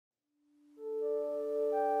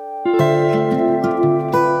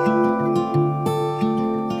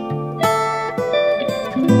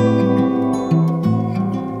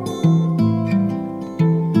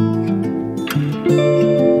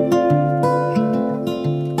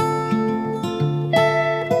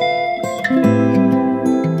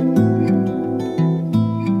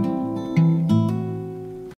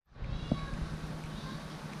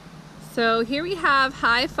have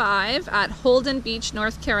high five at Holden Beach,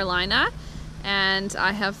 North Carolina, and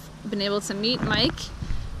I have been able to meet Mike,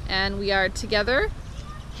 and we are together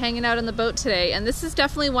hanging out on the boat today. And this is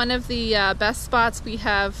definitely one of the best spots we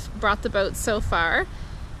have brought the boat so far.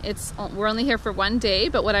 We're only here for one day,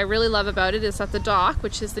 but what I really love about it is that the dock,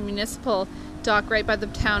 which is the municipal dock right by the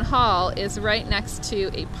town hall, is right next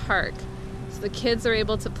to a park. So the kids are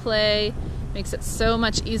able to play. Makes it so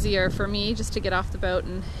much easier for me just to get off the boat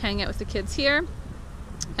and hang out with the kids here.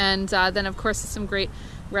 And then of course there's some great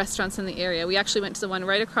restaurants in the area. We actually went to the one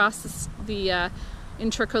right across the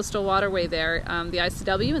Intracoastal Waterway there. The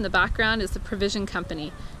ICW in the background is the Provision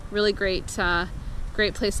Company. Really great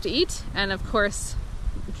place to eat. And of course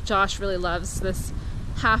Josh really loves this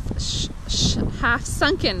half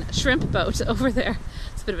sunken shrimp boat over there.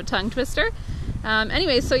 It's a bit of a tongue twister.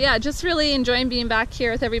 Anyway, so yeah, just really enjoying being back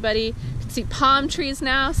here with everybody. You can see palm trees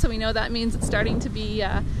now, so we know that means it's starting to be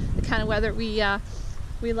the kind of weather we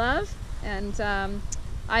love. And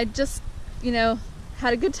I just,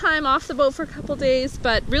 had a good time off the boat for a couple days,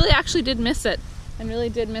 but really actually did miss it and really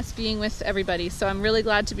did miss being with everybody. So I'm really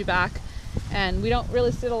glad to be back. And we don't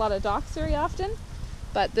really sit a lot of docks very often,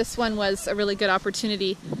 but this one was a really good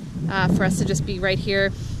opportunity for us to just be right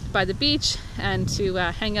here by the beach and to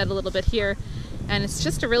hang out a little bit here. And it's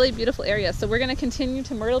just a really beautiful area. So we're going to continue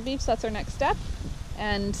to Myrtle Beach. That's our next step.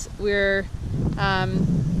 And we're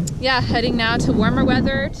heading now to warmer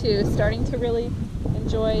weather, to starting to really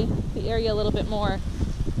enjoy the area a little bit more.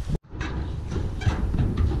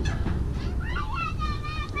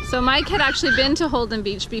 So Mike had actually been to Holden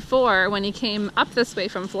Beach before when he came up this way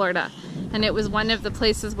from Florida. And it was one of the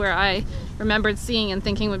places where I remembered seeing and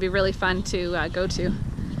thinking would be really fun to go to.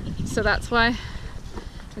 So that's why I'm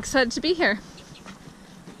excited to be here.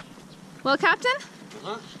 Well, Captain,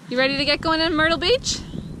 you ready to get going in Myrtle Beach?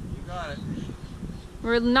 You got it.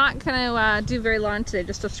 We're not going to do very long today,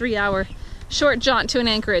 just a 3-hour short jaunt to an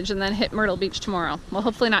anchorage and then hit Myrtle Beach tomorrow. Well,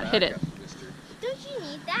 hopefully not hit it. Don't you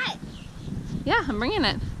need that? Yeah, I'm bringing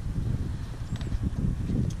it.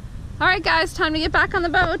 All right, guys, time to get back on the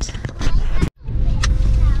boat.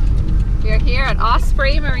 We are here at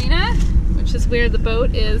Osprey Marina, which is where the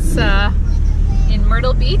boat is in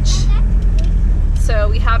Myrtle Beach. So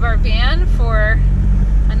we have our van for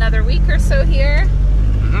another week or so here.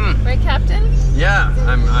 Mm-hmm. Right, Captain? Yeah,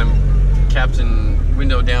 I'm Captain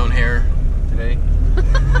Window Down here today.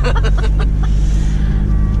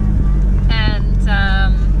 And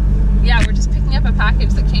yeah, we're just picking up a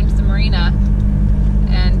package that came to the marina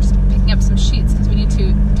and just picking up some sheets because we need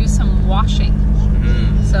to do some washing.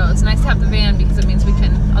 Mm-hmm. So it's nice to have the van because it means we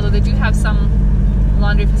can, although they do have some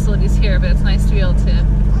laundry facilities here, but it's nice to be able to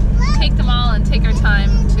take them all and take our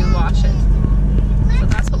time to wash it. So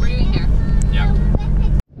that's what we're doing here. Yeah.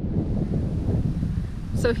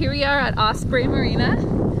 So here we are at Osprey Marina,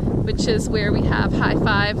 which is where we have high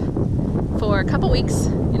five for a couple weeks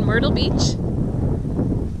in Myrtle Beach.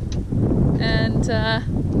 And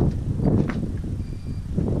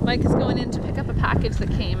Mike is going in to pick up a package that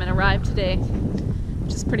came and arrived today,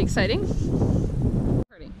 which is pretty exciting.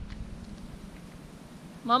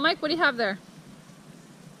 Well, Mike, what do you have there?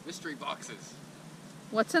 Mystery boxes.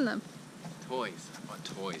 What's in them? Toys. I bought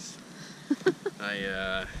toys.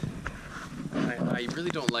 I really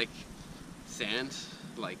don't like sand,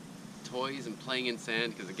 like toys and playing in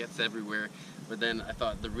sand because it gets everywhere. But then I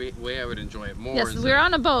thought the way I would enjoy it more is... Yes, we're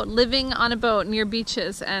on a boat, living on a boat near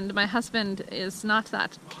beaches, and my husband is not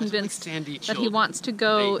that convinced that he wants to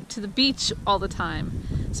go to the beach all the time.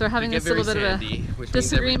 So we're having this little bit of a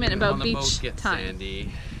disagreement about beach time.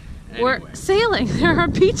 Sandy. Anyway. We're sailing, there are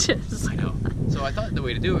beaches. I know. So I thought the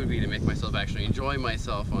way to do it would be to make myself actually enjoy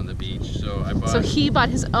myself on the beach. So I bought... So he bought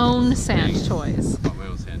his own sand toys. I bought my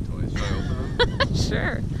own sand toys. Should I open them?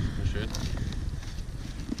 Sure. I should.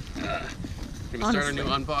 Can we start a new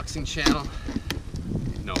unboxing channel?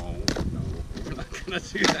 No, we're not gonna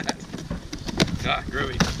do that. Ah,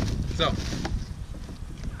 groovy. So,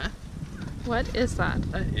 what is that?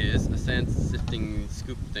 That is a sand sifting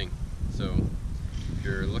scoop thing. So, if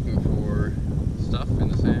you're looking for stuff in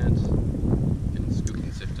the sand, you can scoop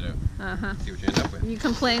and sift it out. See what you end up with. You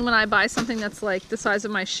complain when I buy something that's like the size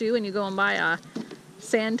of my shoe and you go and buy a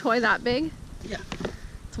sand toy that big? Yeah.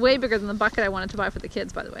 It's way bigger than the bucket I wanted to buy for the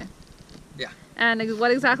kids, by the way. Yeah. And what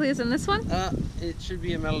exactly is in this one? It should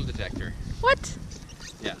be a metal detector. What?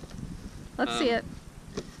 Yeah. Let's see it.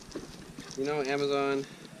 You know, Amazon,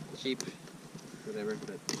 cheap, whatever,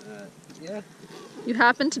 but yeah. You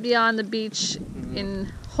happened to be on the beach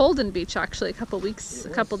in Holden Beach actually a couple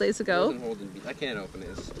days ago. It was in Holden Beach. I can't open it.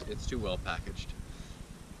 It's too well packaged.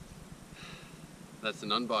 That's an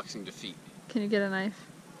unboxing defeat. Can you get a knife?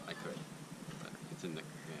 I could, but It's in the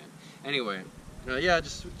van. Anyway, yeah,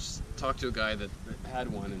 just talked to a guy that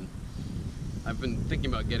had one, and I've been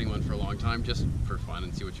thinking about getting one for a long time, just for fun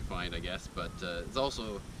and see what you find, I guess. But it's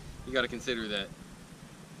also, you got to consider that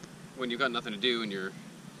when you've got nothing to do and you're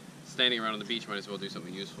standing around on the beach, you might as well do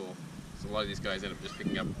something useful. So a lot of these guys end up just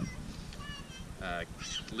picking up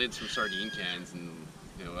lids from sardine cans and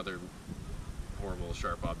other horrible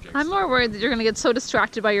sharp objects. I'm more worried that you're going to get so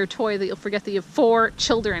distracted by your toy that you'll forget that you have 4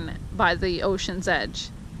 children by the ocean's edge.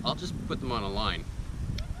 I'll just put them on a line,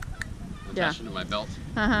 attach them to my belt,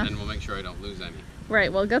 and then we'll make sure I don't lose any.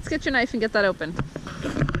 Right, well, let's get your knife and get that open.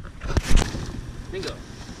 Bingo.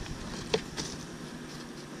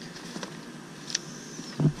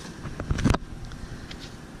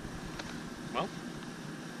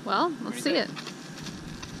 Well, let's see it.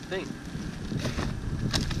 Thing.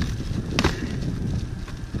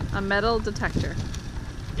 A metal detector.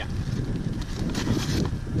 Yeah.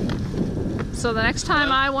 So the next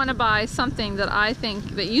time I want to buy something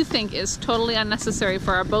that you think is totally unnecessary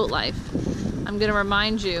for our boat life, I'm going to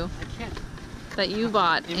remind you that you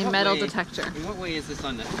bought a metal detector. In what way is this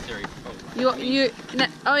unnecessary for boat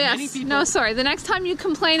life? Oh yes. No, sorry. The next time you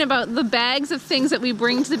complain about the bags of things that we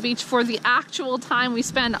bring to the beach for the actual time we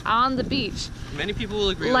spend on the beach. Many people will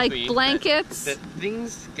agree with me. Like blankets, that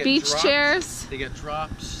things get beach dropped, chairs. They get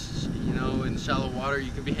dropped, in shallow water.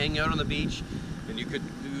 You could be hanging out on the beach and you could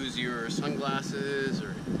lose your sunglasses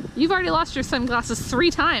or... You've already lost your sunglasses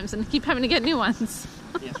 3 times and keep having to get new ones.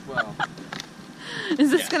 Yes, well...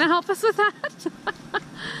 Is this going to help us with that?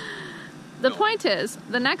 The point is,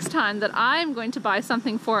 the next time that I'm going to buy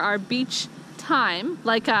something for our beach time,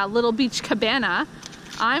 like a little beach cabana,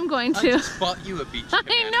 I'm going to... I just bought you a beach cabana.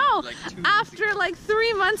 I know! Like 2 After weeks ago. like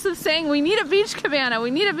 3 months of saying, we need a beach cabana,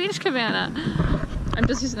 we need a beach cabana. I'm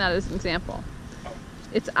just using that as an example.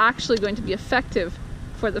 It's actually going to be effective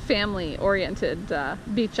for the family-oriented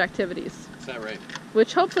beach activities. Is that right?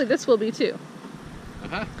 Which hopefully this will be too.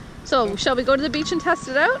 Uh-huh. So, shall we go to the beach and test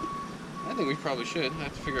it out? I think we probably should. I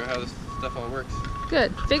have to figure out how this stuff all works.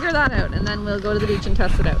 Good. Figure that out, and then we'll go to the beach and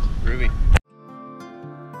test it out. Groovy.